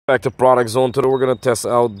Back to product zone. Today we're going to test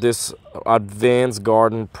out this advanced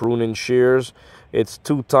garden pruning shears. It's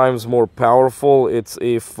 2 times more powerful. It's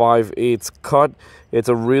a 5/8 cut. It's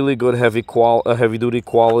a really good heavy duty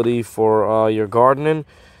quality for your gardening.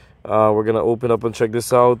 We're going to open up and check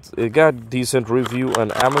this out. It got decent review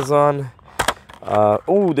on Amazon.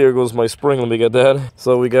 Oh, there goes my spring. Let me get that.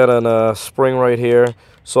 So we got a spring right here.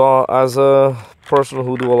 So as a person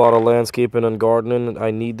who do a lot of landscaping and gardening,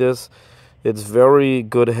 I need this. It's very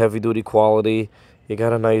good heavy duty quality. You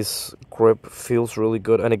got a nice grip, feels really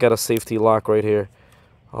good, and it got a safety lock right here.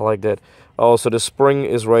 I like that. Oh, so the spring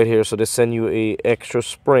is right here, so they send you a extra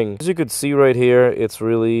spring. As you could see right here, it's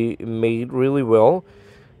really made really well.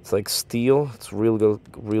 It's like steel. It's really good,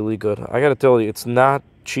 really good. I gotta tell you, it's not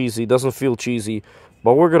cheesy. It doesn't feel cheesy,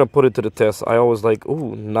 but we're gonna put it to the test. I always like,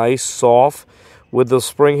 ooh, nice soft. With the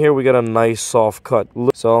spring here, we got a nice soft cut.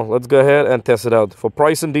 So let's go ahead and test it out. For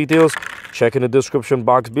price and details, check in the description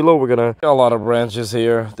box below. We're gonna a lot of branches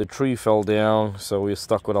here. The tree fell down, so we're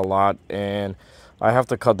stuck with a lot, and I have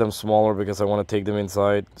to cut them smaller because I want to take them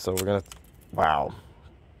inside. So we're gonna, wow,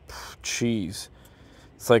 cheese.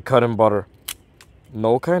 It's like cutting butter.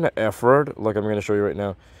 No kind of effort. Like I'm gonna show you right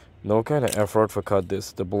now. No kind of effort for cut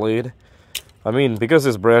this. The blade, I mean, because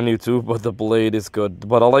it's brand new too, but the blade is good.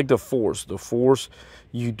 But I like the force. The force,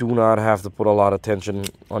 you do not have to put a lot of tension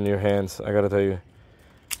on your hands, I gotta tell you.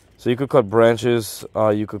 So you could cut branches,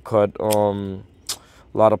 you could cut a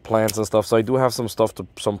lot of plants and stuff. So I do have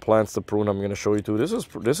some plants to prune. I'm gonna show you too.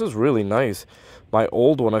 This is really nice. My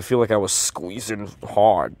old one, I feel like I was squeezing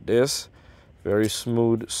hard. This, very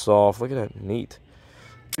smooth, soft. Look at that, neat.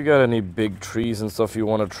 If you got any big trees and stuff you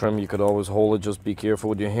want to trim, you could always hold it. Just be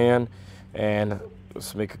careful with your hand. And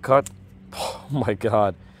let's make a cut. Oh my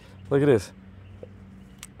god, look at this.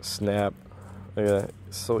 Snap. Look at that.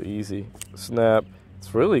 It's so easy. Snap.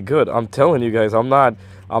 It's really good. I'm telling you guys, I'm not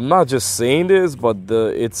just saying this, but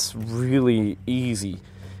it's really easy.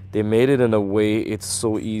 They made it in a way it's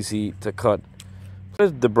so easy to cut.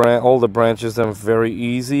 All the branches are very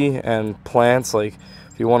easy, and plants, like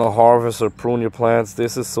if you want to harvest or prune your plants,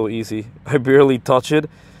 this is so easy. I barely touch it.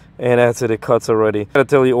 And that's it, it cuts already. I gotta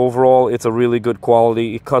tell you, overall, it's a really good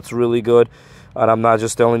quality. It cuts really good. And I'm not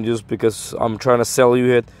just telling you just because I'm trying to sell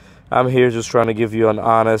you it. I'm here just trying to give you an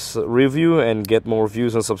honest review and get more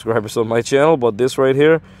views and subscribers on my channel. But this right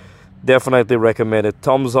here, definitely recommend it.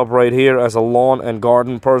 Thumbs up right here as a lawn and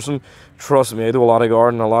garden person. Trust me, I do a lot of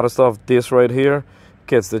garden, a lot of stuff. This right here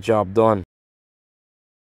gets the job done.